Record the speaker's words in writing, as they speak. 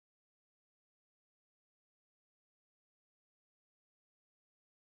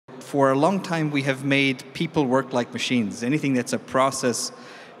for a long time we have made people work like machines. Anything that's a process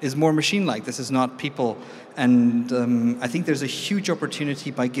is more machine-like. This is not people. And I think there's a huge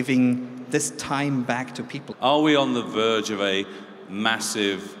opportunity by giving this time back to people. Are we on the verge of a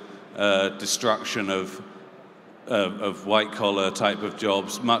massive destruction of white-collar type of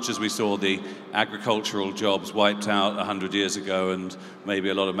jobs, much as we saw the agricultural jobs wiped out 100 years ago and maybe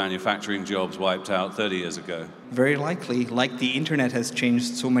a lot of manufacturing jobs wiped out 30 years ago? Very likely, like the internet has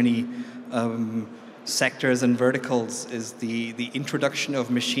changed so many sectors and verticals, is the introduction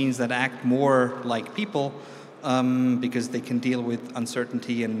of machines that act more like people because they can deal with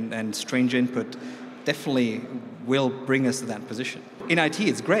uncertainty and strange input, definitely will bring us to that position. In IT,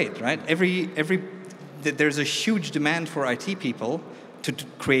 it's great, right? There's a huge demand for IT people to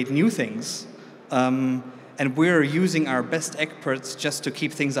create new things, and we're using our best experts just to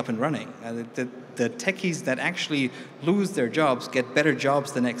keep things up and running. The techies that actually lose their jobs get better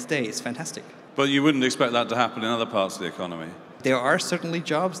jobs the next day. It's fantastic. But you wouldn't expect that to happen in other parts of the economy? There are certainly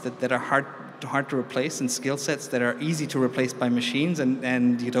jobs that are hard to replace, and skill sets that are easy to replace by machines,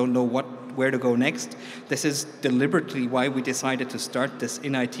 and you don't know where to go next. This is deliberately why we decided to start this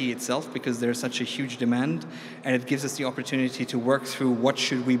in IT itself, because there's such a huge demand, and it gives us the opportunity to work through what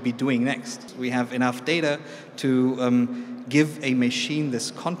should we be doing next. We have enough data to give a machine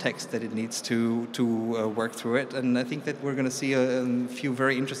this context that it needs to work through it, and I think that we're going to see a few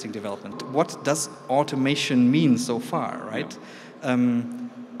very interesting developments. What does automation mean so far, right?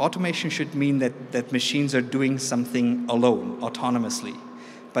 Automation should mean that machines are doing something alone, autonomously.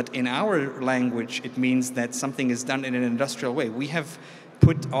 But in our language, it means that something is done in an industrial way. We have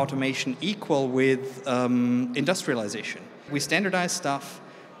put automation equal with industrialization. We standardize stuff,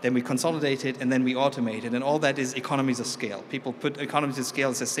 then we consolidate it, and then we automate it, and all that is economies of scale. People put economies of scale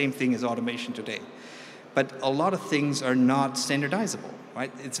as the same thing as automation today. But a lot of things are not standardizable,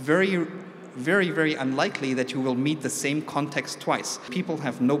 right? It's very, very unlikely that you will meet the same context twice. People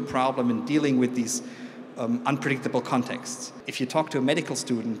have no problem in dealing with these unpredictable contexts. If you talk to a medical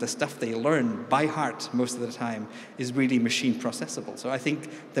student, the stuff they learn by heart most of the time is really machine processable. So I think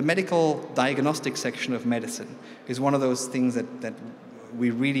the medical diagnostic section of medicine is one of those things that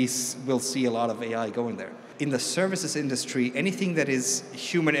we really will see a lot of AI going there. In the services industry, anything that is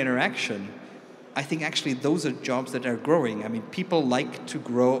human interaction, I think actually those are jobs that are growing. I mean, people like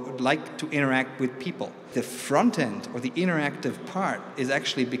to interact with people. The front end, or the interactive part, is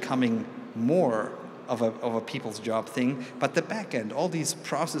actually becoming more of a people's job thing, but the back end, all these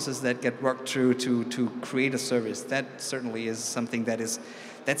processes that get worked through to create a service, that certainly is something that's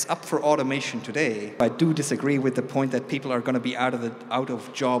up for automation today. I do disagree with the point that people are going to be out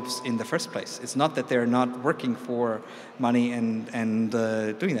of jobs in the first place. It's not that they're not working for money and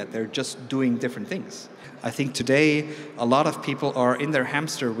doing that. They're just doing different things. I think today a lot of people are in their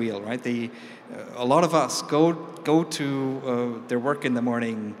hamster wheel, right? A lot of us go to their work in the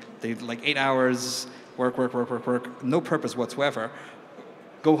morning. They like 8 hours, work, no purpose whatsoever.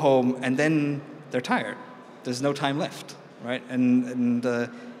 Go home, and then they're tired. There's no time left, right? And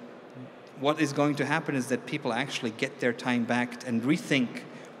what is going to happen is that people actually get their time back and rethink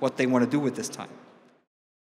what they want to do with this time.